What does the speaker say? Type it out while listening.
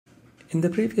In the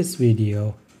previous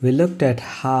video, we looked at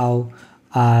how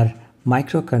our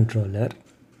microcontroller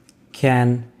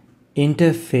can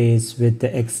interface with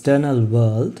the external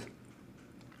world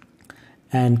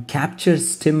and capture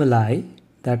stimuli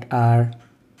that are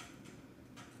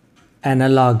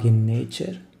analog in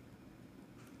nature,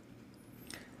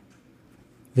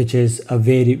 which is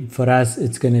for us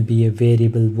it's going to be a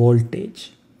variable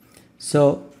voltage.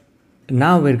 So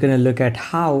now we're going to look at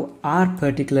how our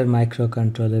particular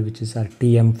microcontroller, which is our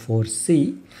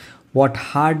TM4C, what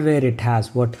hardware it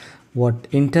has, what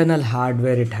internal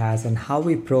hardware it has, and how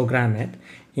we program it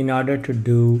in order to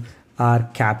do our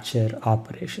capture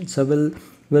operation. So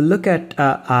we'll look at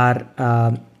our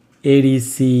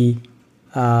ADC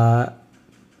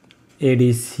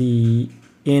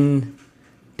in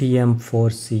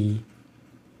TM4C.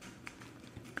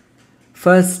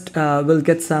 First, we'll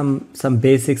get some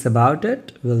basics about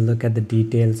it. We'll look at the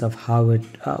details of how it,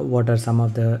 what are some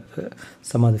of the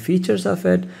features of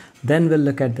it. Then we'll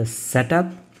look at the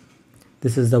setup.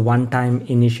 This is the one-time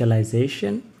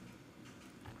initialization.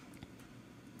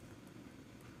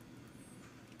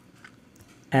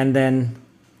 And then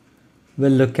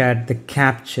we'll look at the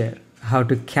capture, how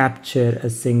to capture a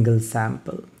single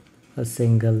sample.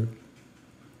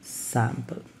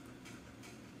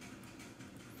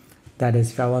 That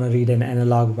is, if I want to read an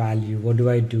analog value, what do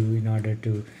I do in order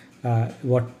to,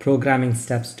 what programming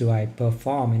steps do I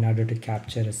perform in order to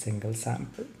capture a single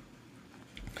sample?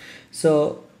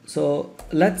 So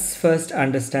let's first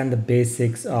understand the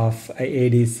basics of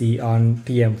ADC on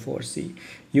TM4C.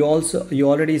 You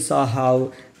already saw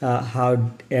how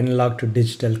analog to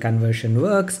digital conversion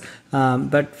works,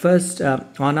 but first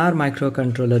on our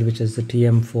microcontroller, which is the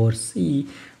TM4C,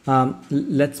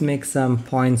 let's make some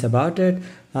points about it.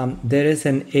 There is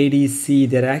an ADC,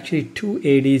 there are actually two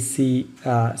ADC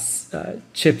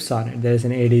chips on it. There's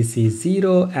an ADC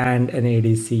 0 and an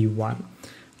ADC 1.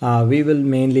 We will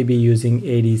mainly be using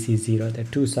ADC 0. There are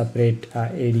two separate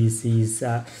ADCs,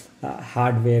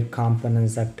 hardware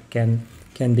components that can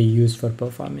be used for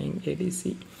performing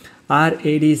ADC. Our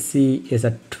ADC is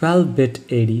a 12-bit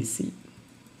ADC,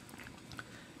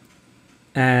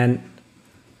 and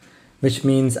which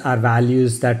means our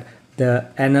values, that the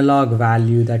analog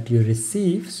value that you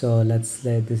receive. So let's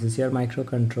say this is your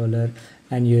microcontroller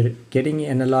and you're getting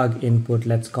analog input.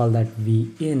 Let's call that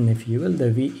Vin, if you will. The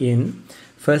Vin,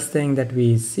 first thing that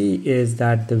we see is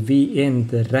that the Vin,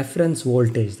 the reference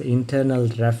voltage, the internal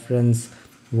reference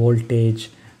voltage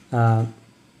that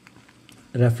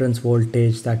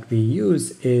we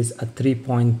use is a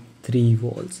 3.3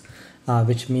 volts,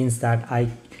 which means that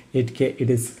it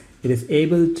is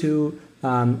able to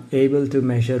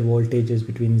measure voltages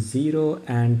between 0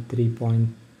 and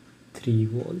 3.3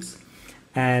 volts,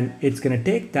 and it's going to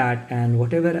take that, and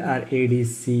whatever our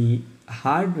ADC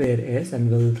hardware is,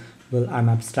 and I'm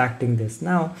abstracting this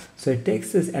now. So it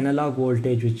takes this analog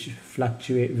voltage which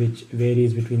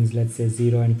varies between, let's say,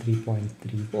 0 and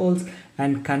 3.3 volts,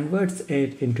 and converts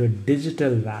it into a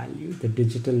digital value. The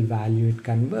digital value it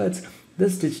converts,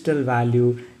 this digital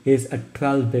value is a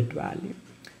 12-bit value,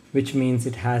 which means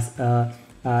it has a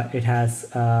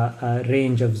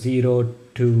range of 0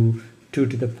 to 2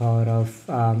 to the power of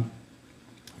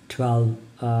 12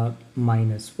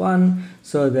 minus 1.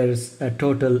 So there's a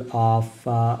total of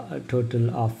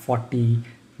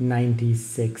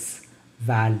 96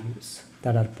 values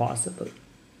that are possible,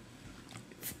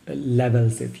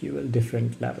 levels, if you will,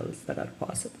 different levels that are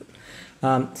possible.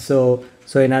 So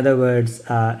in other words,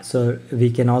 so we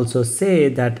can also say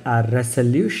that our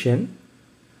resolution,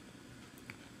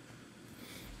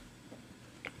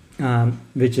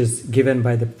 which is given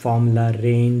by the formula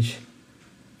range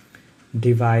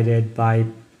divided by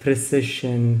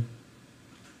precision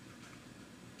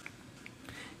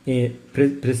in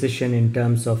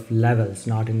terms of levels,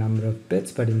 not in number of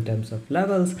bits, but in terms of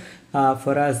levels.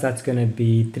 For us, that's going to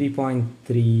be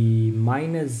 3.3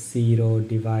 minus 0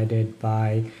 divided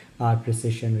by our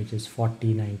precision, which is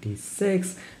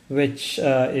 4096, which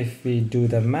if we do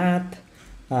the math,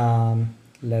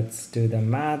 let's do the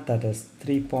math. That is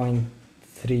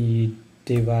 3.3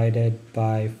 divided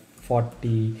by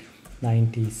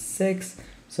 4096.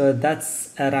 So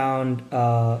that's around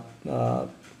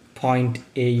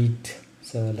 0.8.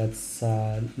 So let's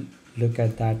look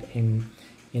at that in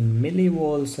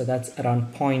millivolts. So that's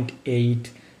around 0.8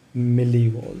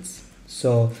 millivolts.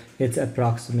 So it's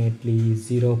approximately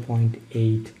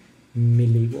 0.8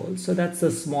 millivolts. So that's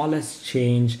the smallest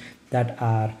change that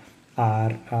our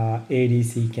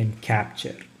ADC can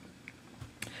capture.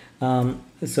 So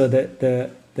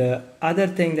the other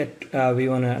thing that we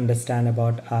want to understand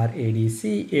about our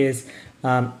ADC is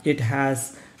it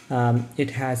has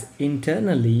it has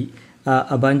internally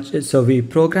a bunch. So we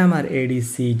program our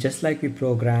ADC just like we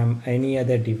program any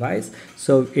other device.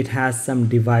 So it has some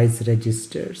device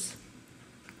registers.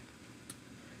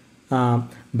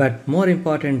 But more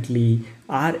importantly,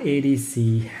 our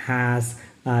ADC has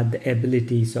the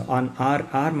ability. So on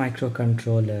our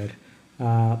microcontroller,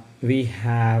 we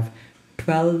have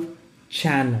 12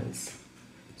 channels.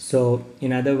 So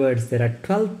in other words, there are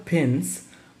 12 pins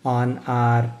on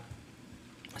our,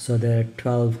 so there are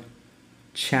 12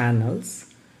 channels,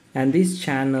 and these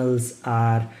channels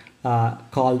are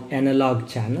called analog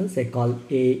channels. They call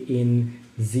A in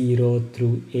 0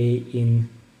 through A in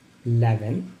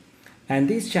 11. And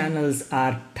these channels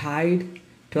are tied,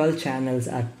 12 channels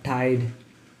are tied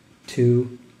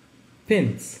to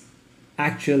pins,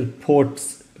 actual port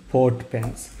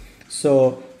pins.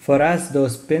 So for us,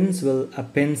 those pins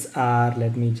are,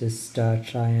 let me just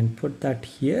try and put that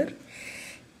here.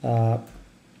 Our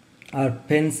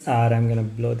pins are, I'm going to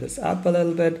blow this up a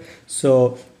little bit.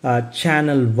 So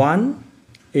channel 1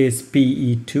 is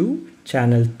PE2,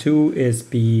 channel 2 is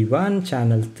PE1,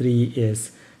 channel 3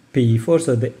 is PE4.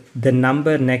 So the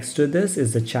number next to this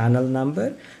is the channel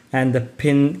number and the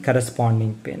pin,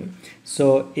 corresponding pin.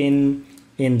 So in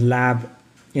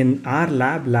our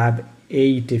lab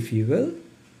 8, if you will,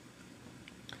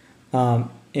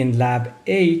 in lab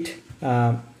 8,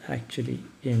 actually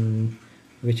in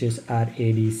which is our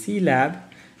ADC lab,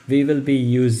 we will be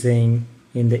using,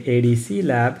 in the ADC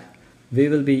lab, we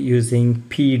will be using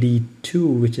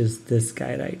PD2, which is this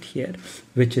guy right here,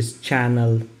 which is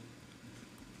channel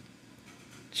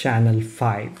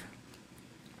 5,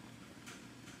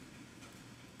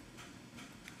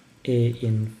 A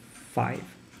in 5.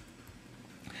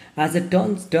 As it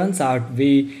turns out,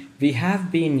 we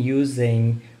have been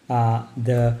using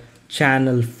the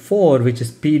channel 4, which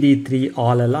is PD3,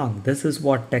 all along. This is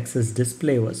what Texas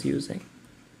Display was using.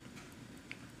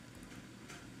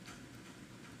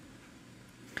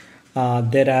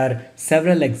 There are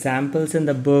several examples in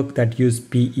the book that use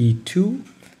PE2.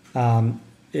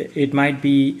 It might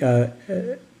be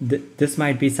this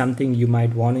might be something you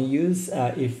might want to use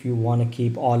if you want to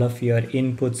keep all of your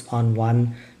inputs on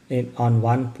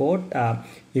one port.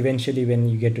 Eventually, when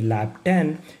you get to lab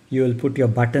 10, you will put your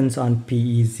buttons on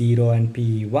PE0 and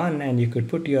PE1, and you could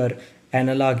put your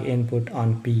analog input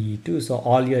on PE2. So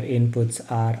all your inputs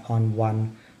are on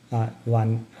one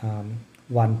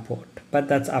port. But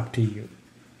that's up to you.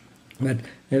 But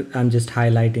I'm just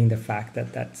highlighting the fact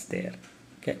that that's there.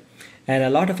 Okay, and a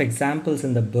lot of examples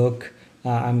in the book.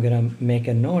 I'm gonna make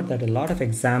a note that a lot of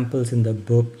examples in the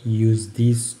book use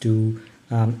these two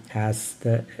as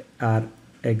are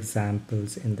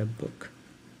examples in the book.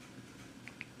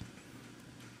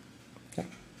 Okay.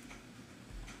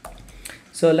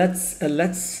 So let's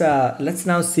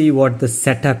now see what the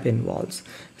setup involves.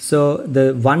 So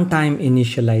the one-time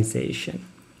initialization.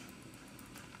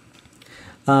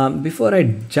 Before I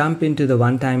jump into the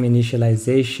one-time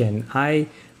initialization,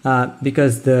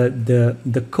 because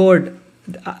the code,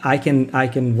 I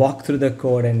can walk through the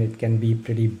code and it can be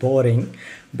pretty boring,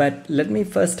 but let me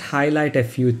first highlight a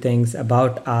few things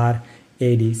about our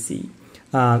ADC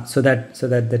so that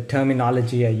the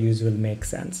terminology I use will make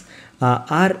sense.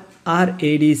 Our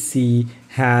ADC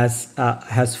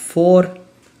has 4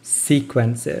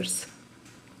 sequencers.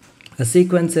 A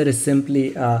sequencer is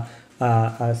simply a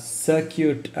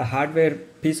circuit, a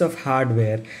piece of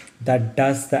hardware that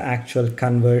does the actual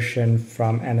conversion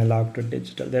from analog to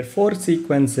digital. There are 4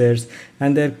 sequencers,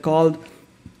 and they're called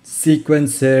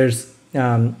sequencers.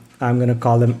 I'm going to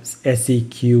call them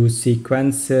SEQ,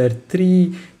 sequencer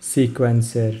 3,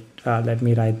 sequencer, let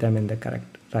me write them in the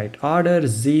right order,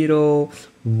 0,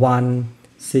 1,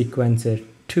 sequencer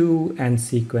 2, and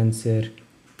sequencer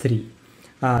 3.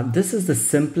 This is the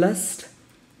simplest,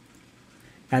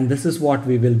 and this is what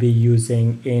we will be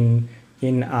using in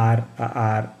our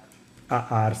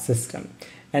system.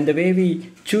 And the way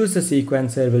we choose the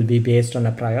sequencer will be based on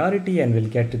a priority, and we'll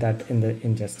get to that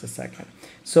in just a second.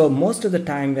 So most of the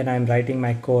time when I'm writing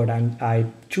my code, I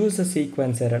choose a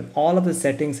sequencer, and all of the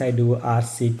settings I do are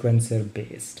sequencer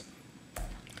based.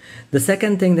 The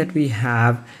second thing that we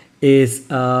have is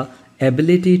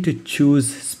ability to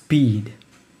choose speed.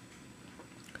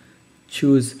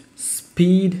 Choose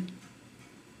speed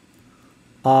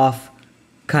of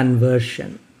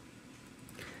conversion.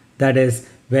 That is,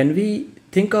 when we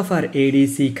think of our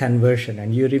ADC conversion,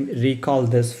 and you recall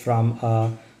this from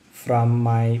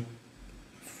my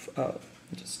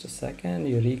just a second,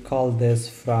 you recall this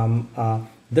from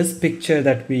this picture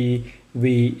that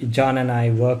John and I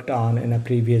worked on in a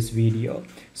previous video.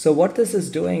 So what this is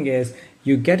doing is,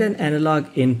 you get an analog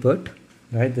input,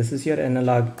 right? This is your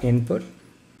analog input.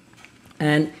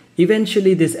 And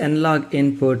eventually this analog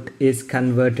input is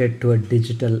converted to a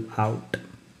digital out.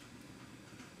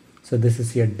 So this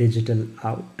is your digital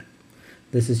out.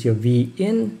 This is your V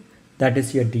in, that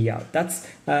is your D out. That's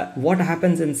what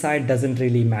happens inside doesn't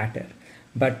really matter.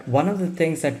 But one of the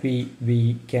things that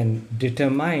we can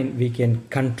determine, we can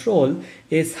control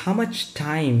is how much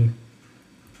time,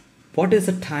 what is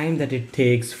the time that it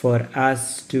takes for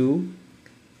us to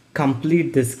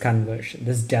complete this conversion,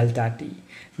 this delta T.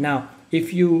 Now,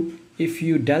 if you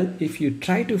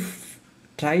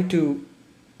try to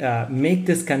make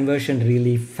this conversion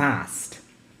really fast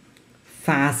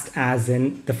as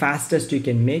in the fastest you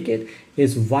can make it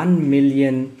is 1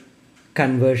 million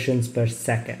conversions per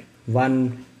second,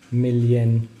 1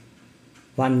 megahertz.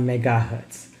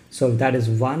 So that is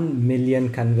 1 million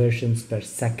conversions per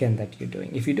second that you're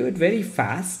doing. If you do it very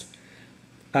fast,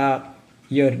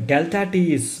 your delta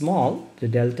T is small. The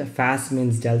delta fast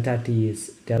means delta T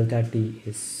is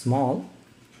small,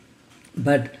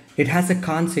 but it has a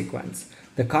consequence.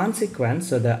 The consequence,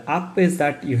 so the up is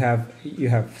that you have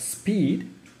speed.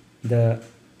 The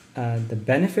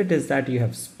benefit is that you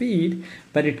have speed,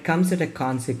 but it comes at a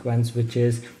consequence, which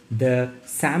is the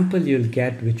sample you'll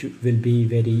get, which will be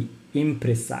very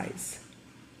imprecise.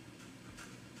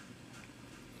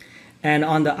 And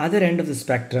on the other end of the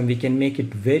spectrum, we can make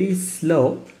it very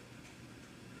slow,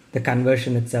 the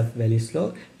conversion itself very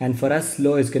slow. And for us,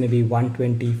 slow is going to be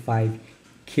 125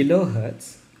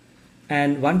 kilohertz.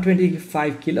 And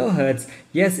 125 kilohertz,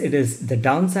 yes, it is. The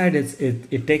downside is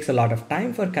it takes a lot of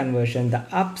time for conversion. The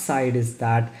upside is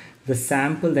that the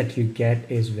sample that you get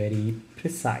is very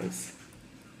precise.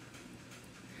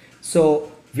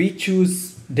 So we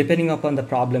choose, depending upon the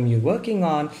problem you're working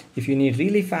on, if you need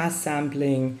really fast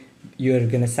sampling, you're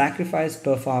going to sacrifice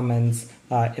performance,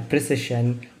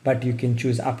 precision, but you can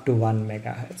choose up to 1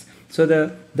 megahertz. So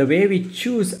the way we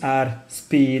choose our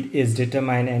speed is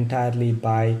determined entirely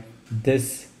by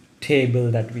this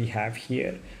table that we have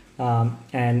here.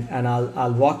 And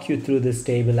I'll walk you through this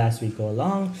table as we go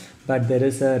along, but there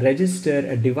is a register,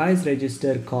 a device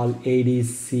register called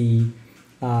ADC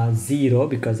 0,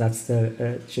 because that's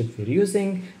the chip we're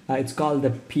using. It's called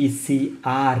the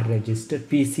PCR register,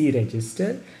 PC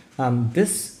register.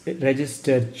 This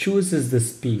register chooses the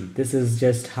speed. This is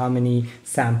just how many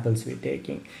samples we're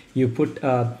taking. You put,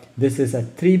 this is a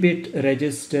 3-bit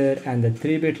register, and the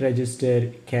 3-bit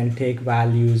register can take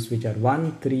values which are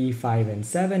 1, 3, 5, and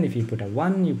 7. If you put a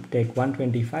 1, you take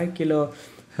 125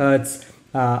 kilohertz,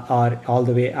 or all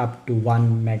the way up to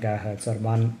 1 megahertz or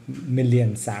 1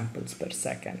 million samples per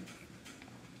second.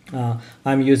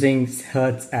 I'm using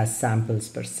hertz as samples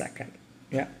per second.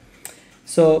 Yeah.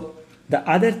 So the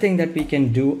other thing that we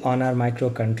can do on our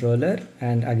microcontroller,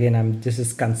 and again, this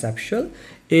is conceptual,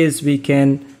 is we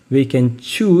can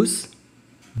choose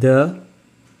the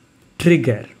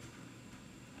trigger.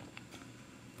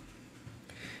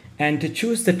 And to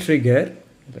choose the trigger,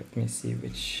 let me see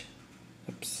which,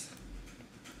 oops.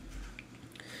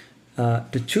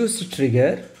 To choose the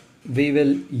trigger, we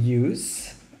will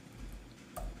use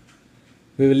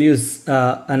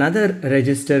another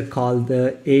register called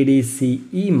the ADC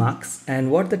EMUX.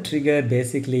 And what the trigger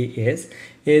basically is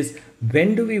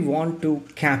when do we want to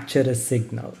capture a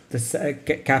signal,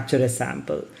 capture a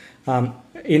sample.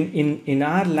 In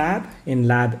our lab, in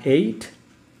lab 8,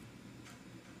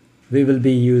 we will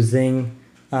be using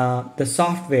the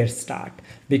software start,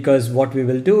 because what we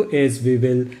will do is we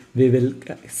will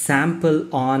sample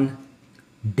on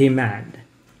demand.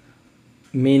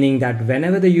 Meaning that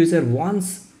whenever the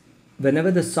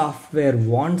software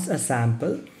wants a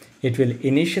sample, it will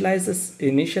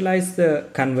initialize the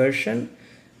conversion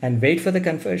and wait for the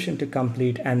conversion to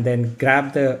complete, and then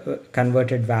grab the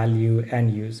converted value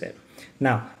and use it.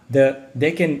 Now,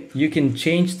 you can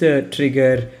change the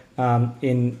trigger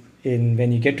when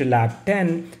you get to lab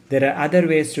 10. There are other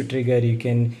ways to trigger. You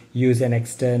can use an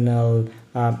external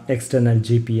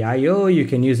GPIO. You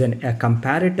can use a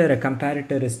comparator. A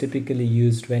comparator is typically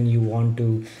used when you want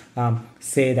to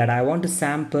say that I want to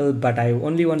sample, but I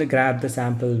only want to grab the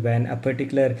sample when a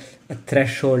particular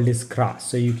threshold is crossed.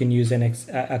 So you can use a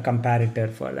comparator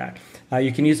for that.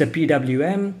 You can use a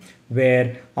PWM,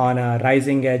 where on a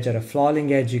rising edge or a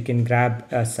falling edge, you can grab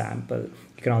a sample.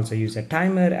 You can also use a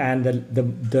timer, and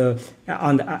the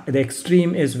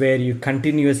extreme is where you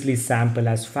continuously sample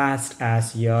as fast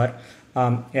as your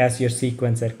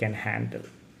sequencer can handle.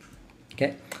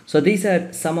 Okay, so these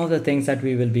are some of the things that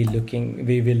we will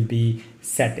be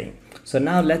setting. So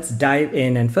now let's dive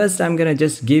in, and first I'm going to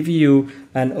just give you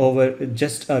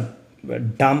just a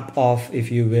dump of,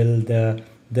 if you will, the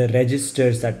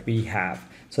registers that we have.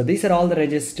 So these are all the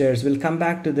registers. We'll come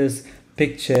back to this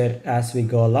picture as we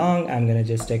go along. I'm going to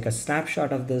just take a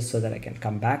snapshot of this so that I can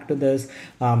come back to this.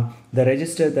 The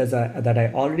registers that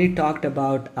I already talked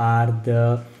about are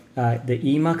the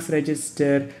Emacs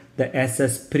register, the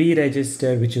SS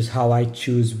pre-register, which is how I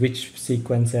choose which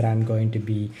sequencer I'm going to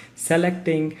be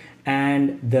selecting,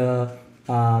 and the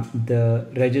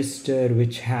register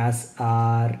which has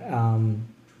our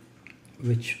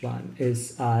which one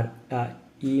is our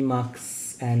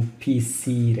Emacs and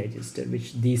PC register,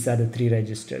 which these are the three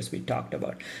registers we talked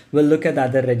about. We'll look at the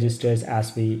other registers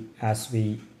as we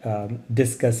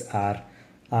discuss our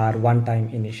one-time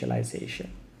initialization.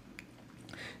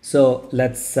 So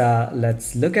let's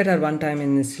look at our one-time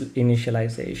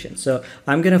initialization. So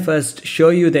I'm going to first show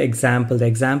you the example. The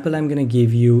example I'm going to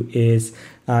give you is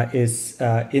will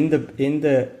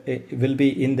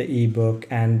be in the ebook,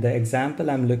 and the example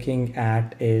I'm looking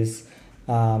at is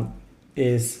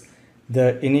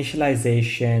the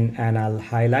initialization, and I'll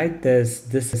highlight this.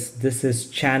 This is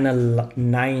channel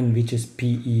 9, which is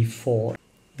PE4.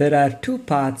 There are two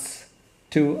parts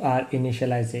to our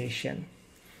initialization.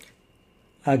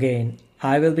 Again,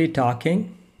 I will be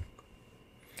talking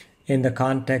in the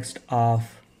context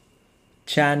of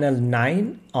channel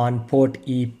 9 on port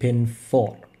E pin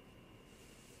 4.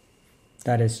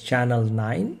 That is channel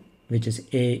 9, which is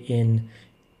A in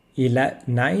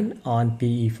 9 on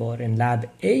PE4. In lab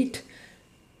 8,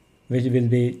 which will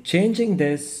be changing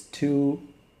this to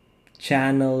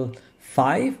channel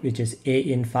 5, which is A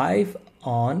in 5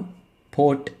 on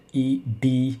port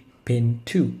ED pin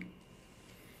 2.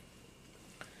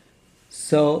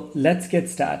 So let's get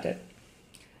started.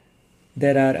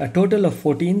 There are a total of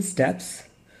 14 steps.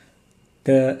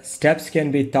 The steps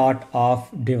can be thought of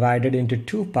divided into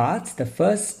two parts. The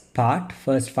first part,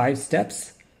 first 5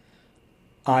 steps,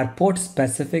 are port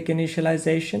specific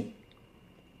initialization.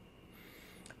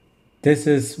 This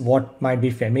is what might be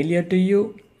familiar to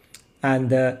you, and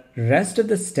the rest of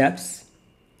the steps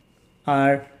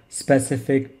are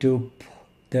specific to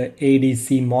the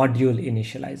ADC module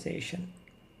initialization.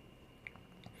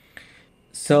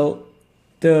 So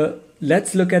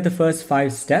let's look at the first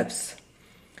 5 steps.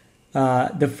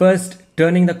 The first,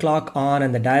 turning the clock on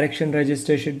and the direction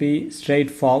register, should be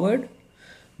straightforward.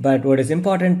 But what is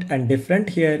important and different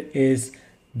here is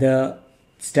the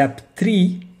step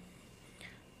 3,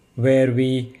 where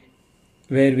we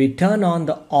turn on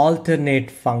the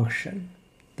alternate function.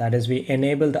 That is, we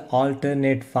enable the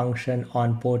alternate function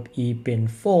on port E pin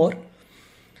 4,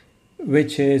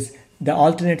 which is the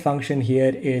alternate function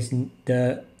here is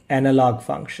the analog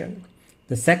function.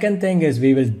 The second thing is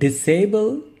we will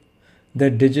disable the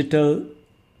digital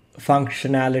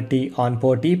functionality on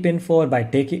port E pin 4 by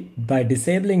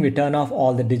disabling. We turn off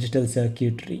all the digital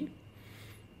circuitry.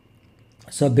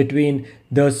 So between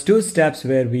those two steps,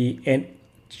 where we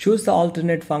choose the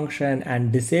alternate function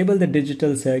and disable the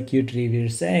digital circuitry, we're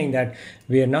saying that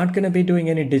we are not going to be doing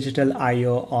any digital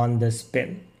IO on this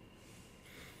pin.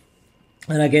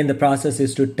 And again, the process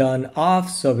is to turn off.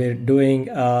 So we're doing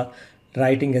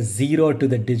writing a 0 to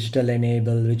the digital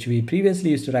enable, which we previously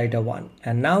used to write a 1.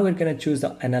 And now we're going to choose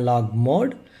the analog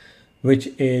mode, which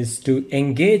is to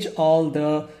engage all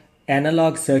the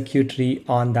analog circuitry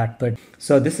on that port.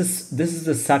 So this is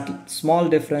a subtle, small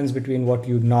difference between what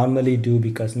you normally do,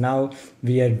 because now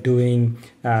we are doing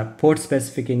port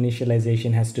specific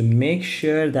initialization. Has to make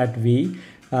sure that we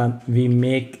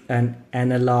make an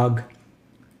analog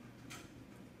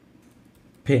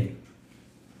pin.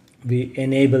 We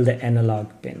enable the analog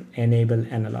pin,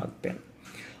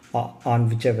 on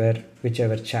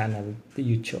whichever channel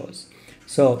you chose.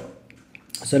 So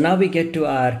now we get to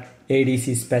our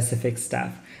ADC specific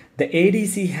stuff. The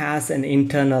ADC has an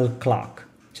internal clock.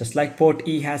 Just like port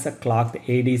E has a clock, the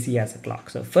ADC has a clock.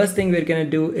 So first thing we're going to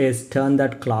do is turn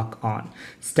that clock on.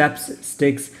 Step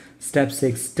 6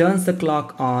 turns the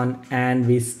clock on and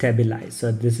we stabilize.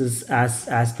 So this is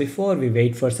as before, we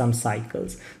wait for some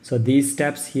cycles. So these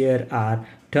steps here are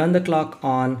turn the clock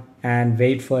on and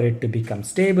wait for it to become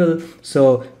stable.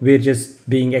 So we're just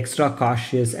being extra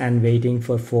cautious and waiting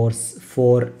for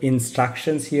four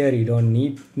instructions here. You don't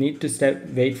need to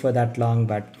wait for that long,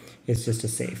 but it's just a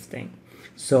safe thing.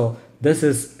 So this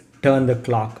is turn the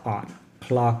clock on,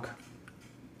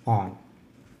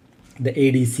 the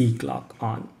ADC clock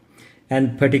on,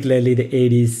 and particularly the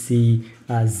ADC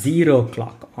 0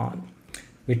 clock on.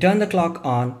 We turn the clock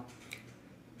on.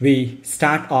 We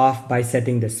start off by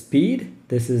setting the speed.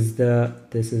 This is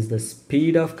the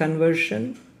speed of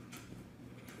conversion,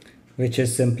 which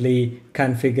is simply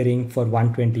configuring for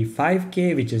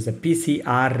 125K, which is the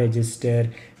PCR register.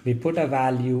 We put a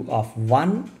value of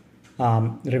 1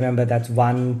 Remember that's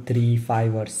 1, 3,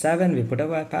 5 or 7. We put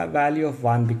a value of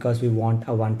 1 because we want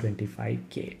a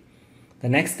 125k. The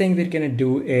next thing we're going to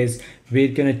do is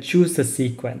we're going to choose the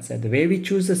sequencer. The way we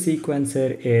choose the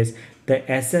sequencer is the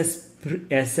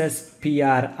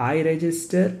SSPRI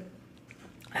register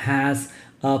has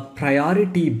a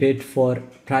priority bit for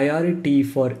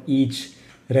each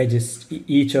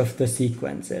of the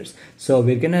sequencers. So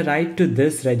we're going to write to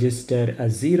this register a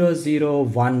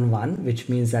 0011, which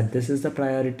means that this is the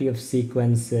priority of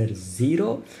sequencer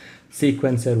 0.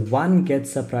 Sequencer 1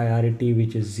 gets a priority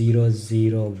which is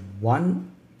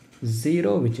 0010,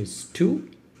 which is 2.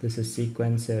 This is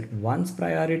sequencer 1's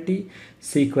priority.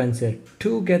 Sequencer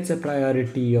 2 gets a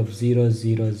priority of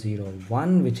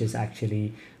 0001, which is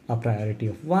actually a priority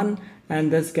of 1.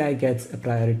 And this guy gets a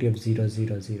priority of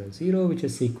 0000, which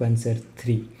is sequencer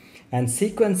 3. And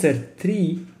sequencer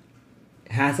 3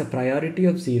 has a priority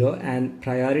of 0, and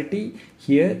priority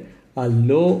here, a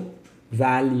low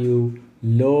value,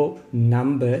 low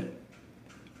number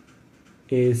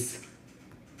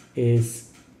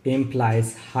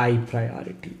implies high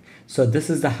priority. So this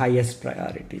is the highest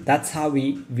priority. That's how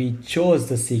we chose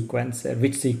the sequencer,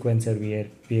 which sequencer we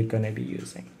are going to be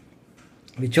using.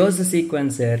 We chose the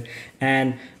sequencer,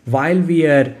 and while we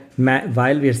are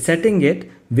setting it,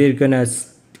 we're gonna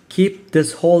keep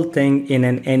this whole thing in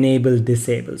an enable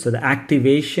disable. So the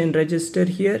activation register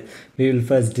here, we will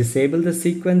first disable the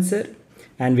sequencer,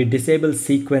 and we disable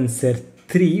sequencer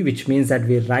 3, which means that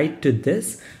we write to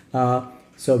this.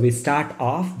 So we start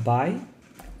off by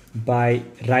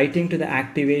writing to the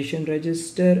activation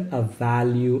register a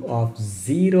value of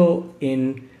 0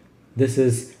 in this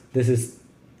is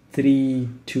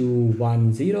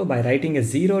 3210. By writing a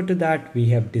 0 to that, we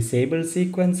have disabled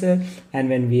sequencer, and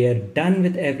when we are done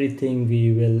with everything,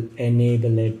 we will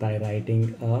enable it by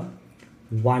writing a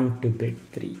 1 to bit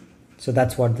 3. So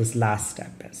that's what this last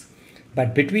step is.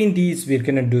 But between these, we're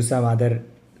going to do some other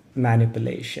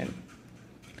manipulation.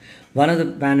 One of the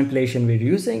manipulation we're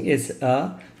using is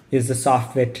the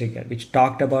software trigger, which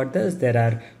talked about this. There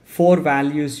are 4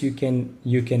 values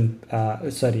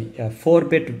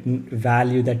 4-bit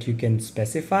value that you can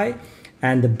specify,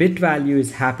 and the bit value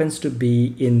happens to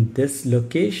be in this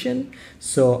location.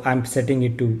 So I'm setting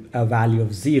it to a value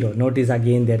of 0. Notice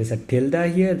again there is a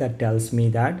tilde here that tells me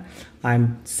that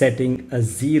I'm setting a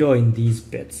 0 in these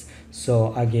bits.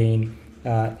 So again,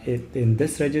 in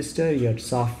this register, your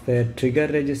software trigger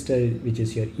register, which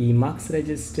is your EMUX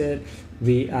register,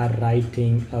 we are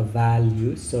writing a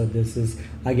value. So this is,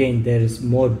 again, there is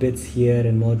more bits here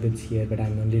and more bits here, but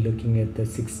I'm only looking at the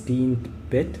 16th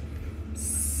bit,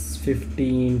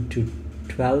 15 to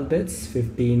 12 bits,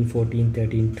 15, 14,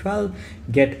 13, 12,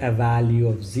 get a value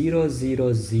of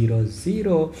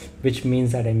 0000, which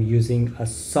means that I'm using a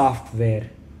software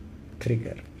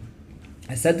trigger.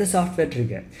 I set the software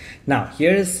trigger. Now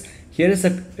here is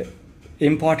a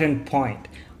important point.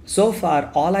 So far,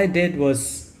 all I did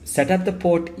was set up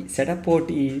port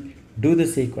E, do the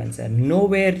sequencer.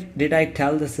 Nowhere did I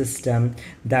tell the system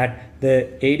that the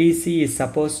ADC is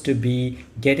supposed to be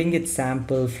getting its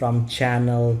sample from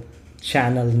channel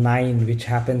 9, which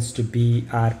happens to be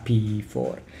our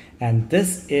PE4. And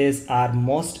this is our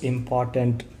most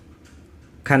important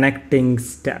connecting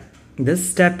step. This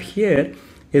step here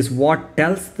is what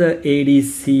tells the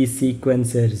ADC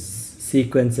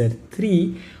sequencer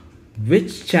 3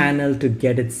 which channel to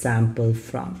get its sample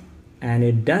from. And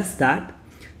it does that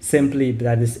simply,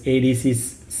 that is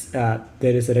ADC's,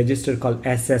 there is a register called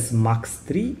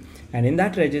SSMUX3, and in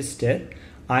that register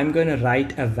I'm going to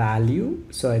write a value.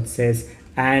 So it says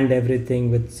and everything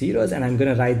with zeros, and I'm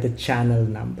going to write the channel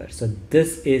number. So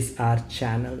this is our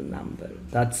channel number.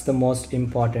 That's the most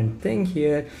important thing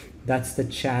here. That's the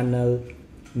channel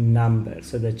number.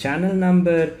 So the channel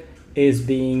number is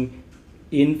being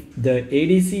in the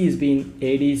ADC is being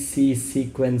ADC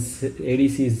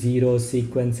 0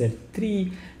 sequencer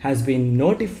 3 has been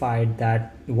notified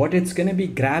that what it's going to be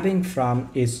grabbing from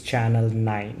is channel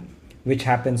 9, which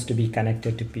happens to be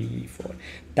connected to PE4.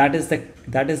 That is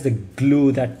the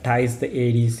glue that ties the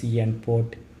ADC and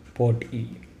port E.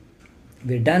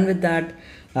 We're done with that.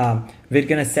 We're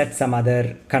going to set some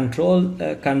other control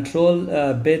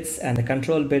bits, and the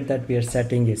control bit that we are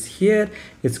setting is here.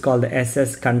 It's called the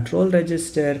SS control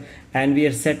register, and we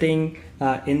are setting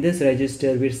in this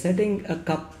register we're setting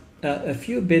a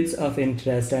few bits of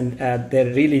interest, and there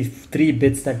are really 3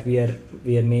 bits that we are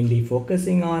mainly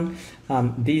focusing on.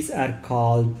 These are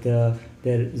called the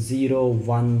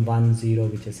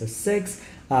 0110, which is a 6.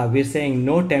 We're saying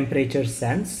no temperature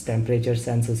sense. Temperature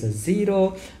sense is a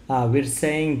 0. We're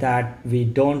saying that we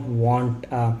don't want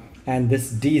and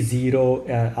this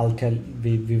D0, I'll tell,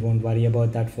 we won't worry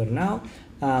about that for now.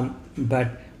 But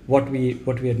what we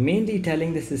are mainly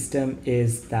telling the system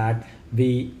is that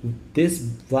this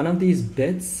one of these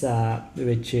bits,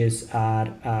 which is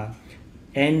our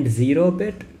end 0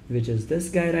 bit, which is this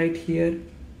guy right here.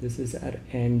 This is our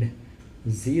end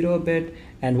 0 bit,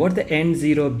 and what the end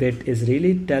 0 bit is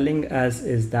really telling us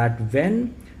is that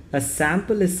when a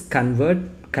sample is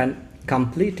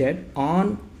completed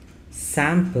on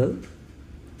sample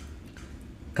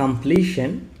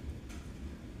completion,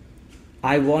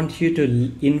 I want you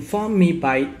to inform me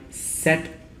by set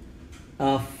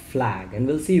a flag, and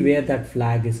we'll see where that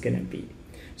flag is going to be.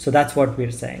 So that's what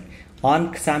we're saying.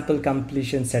 On sample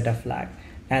completion, set a flag.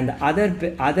 And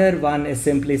the other one is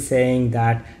simply saying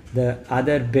that the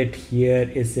other bit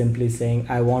here is simply saying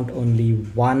I want only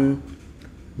one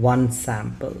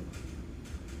sample,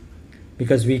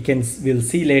 because we'll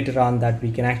see later on that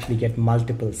we can actually get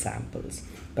multiple samples,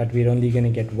 but we're only going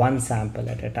to get one sample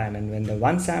at a time. And when the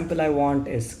one sample I want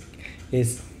is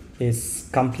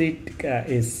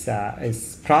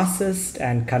processed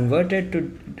and converted to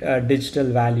digital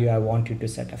value, I want you to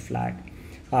set a flag.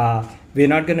 We're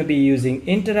not going to be using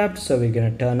interrupts, so we're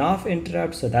going to turn off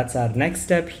interrupts. So that's our next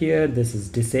step here. This is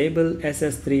disable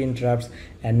SS3 interrupts,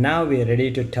 and now we're ready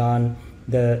to turn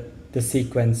the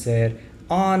sequencer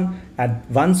on. And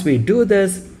once we do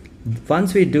this,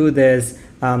 the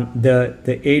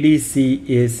ADC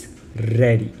is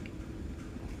ready.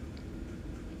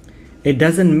 It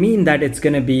doesn't mean that it's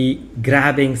going to be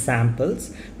grabbing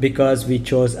samples because we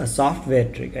chose a software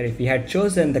trigger. If we had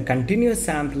chosen the continuous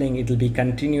sampling, it will be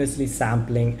continuously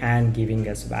sampling and giving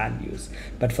us values.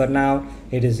 But for now,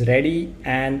 it is ready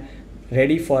and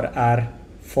ready for our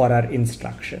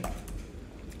instruction.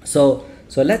 So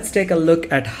let's take a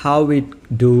look at how we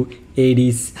do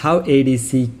ADC, how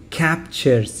ADC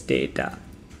captures data,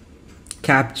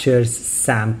 captures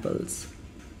samples.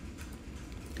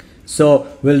 So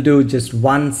we'll do just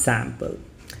one sample,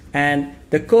 and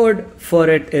the code for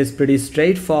it is pretty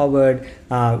straightforward.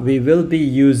 We will be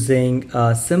using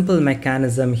a simple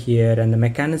mechanism here, and the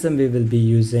mechanism we will be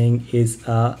using is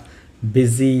a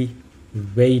busy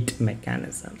wait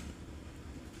mechanism.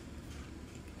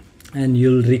 And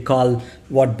you'll recall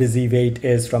what busy wait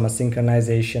is from a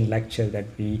synchronization lecture that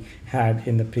we had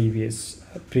in the previous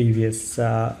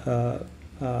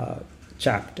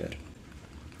chapter.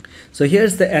 So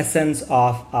here's the essence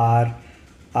of our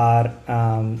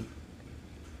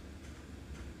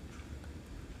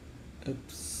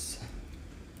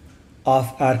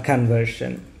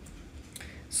conversion.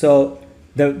 So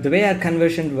the way our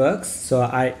conversion works,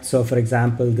 so for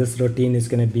example, this routine is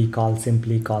going to be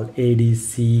simply called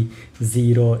ADC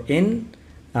 0 in.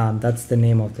 That's the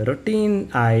name of the routine.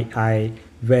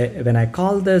 When I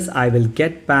call this, I will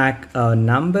get back a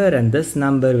number, and this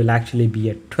number will actually be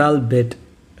a 12-bit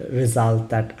result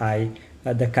that the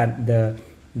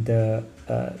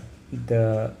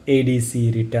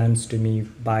ADC returns to me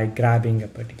by grabbing a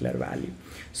particular value.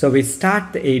 So we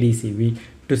start the ADC.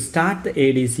 To start the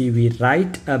ADC, we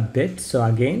write a bit. So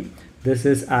again, this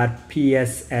is our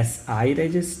PSSI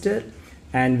register,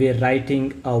 and we're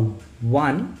writing a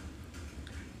 1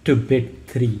 to bit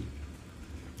 3.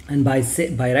 And by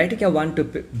writing a 1 to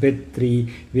bit 3,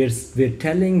 we're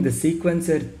telling the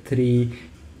sequencer 3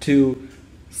 to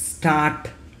start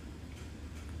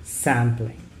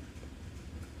sample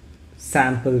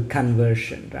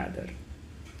conversion rather.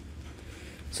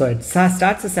 So it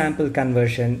starts a sample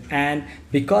conversion, and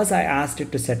because I asked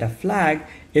it to set a flag,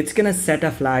 it's going to set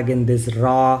a flag in this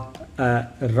raw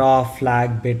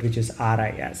flag bit, which is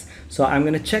RIS. So I'm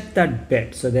going to check that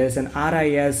bit. So there's an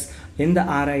RIS in the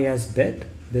RIS bit,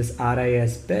 this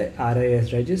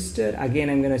RIS register. Again,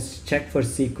 I'm going to check for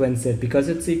sequencer. Because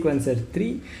it's sequencer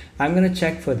 3, I'm going to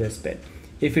check for this bit.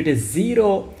 If it is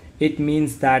 0, it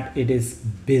means that it is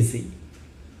busy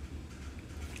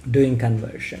doing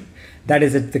conversion. That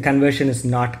is, the conversion is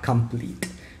not complete.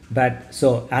 But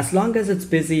so as long as it's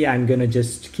busy, I'm going to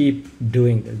just keep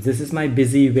doing this. This is my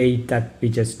busy wait that we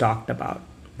just talked about.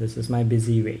 This is my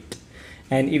busy wait.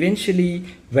 And eventually,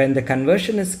 when the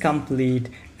conversion is complete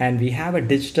and we have a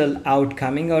digital out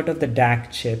coming out of the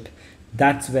DAC chip,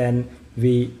 that's when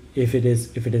if it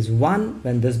is 1,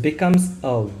 when this becomes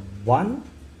a 1,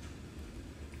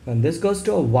 when this goes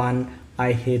to a 1,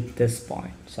 I hit this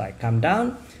point. So I come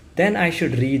down, then I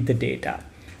should read the data.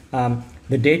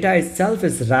 The data itself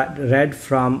is read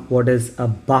from what is a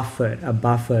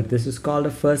buffer. This is called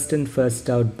a first in, first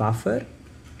out buffer.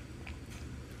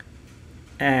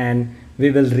 And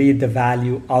we will read the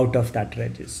value out of that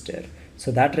register.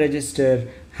 So that register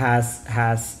has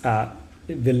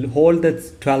will hold the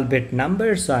 12-bit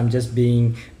number, so I'm just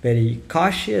being very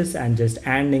cautious and just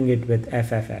ANDing it with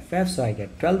FFFF, so I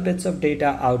get 12 bits of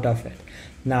data out of it.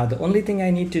 Now the only thing I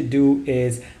need to do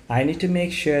is I need to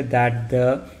make sure that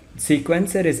the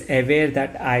sequencer is aware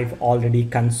that I've already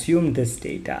consumed this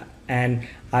data, and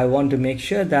I want to make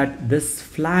sure that this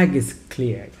flag is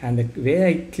cleared. And the way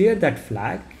I clear that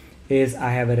flag is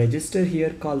I have a register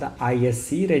here called the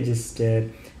ISC register,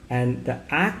 and the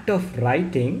act of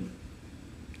writing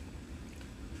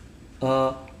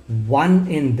 1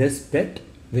 in this bit,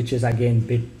 which is again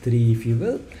bit 3 if you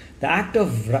will, the act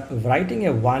of writing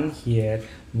a 1 here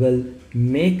will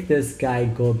make this guy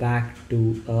go back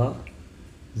to a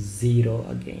 0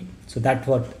 again. So that's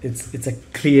what it's a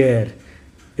clear,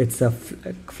 it's a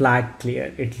flag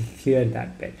clear, it will clear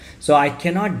that bit. So I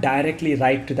cannot directly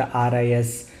write to the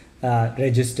RIS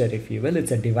register if you will.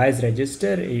 It's a device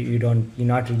register, you're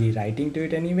not really writing to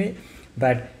it anyway,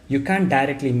 but you can't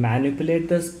directly manipulate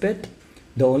this bit.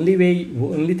 The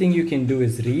only thing you can do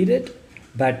is read it,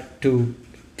 but to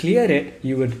clear it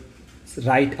you would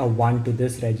write a 1 to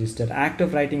this register. Act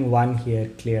of writing 1 here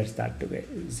clears that to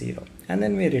 0, and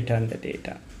then we return the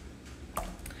data.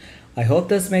 I hope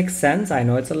this makes sense. I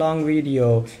know it's a long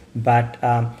video, but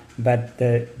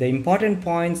the important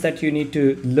points that you need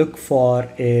to look for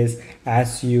is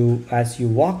as you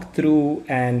walk through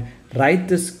and write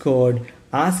this code,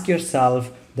 ask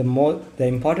yourself the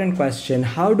important question: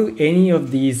 how do any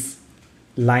of these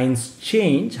lines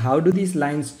change? How do these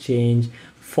lines change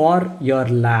for your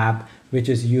lab, which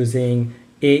is using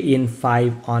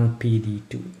AIN5 on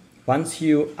PD2? Once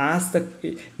you ask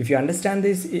if you understand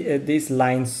these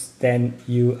lines, then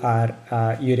you're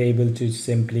able to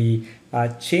simply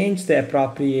change the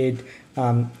appropriate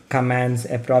commands,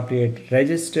 appropriate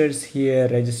registers here,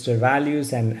 register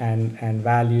values and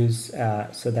values,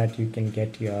 so that you can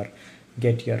get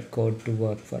your code to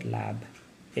work for lab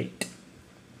 8.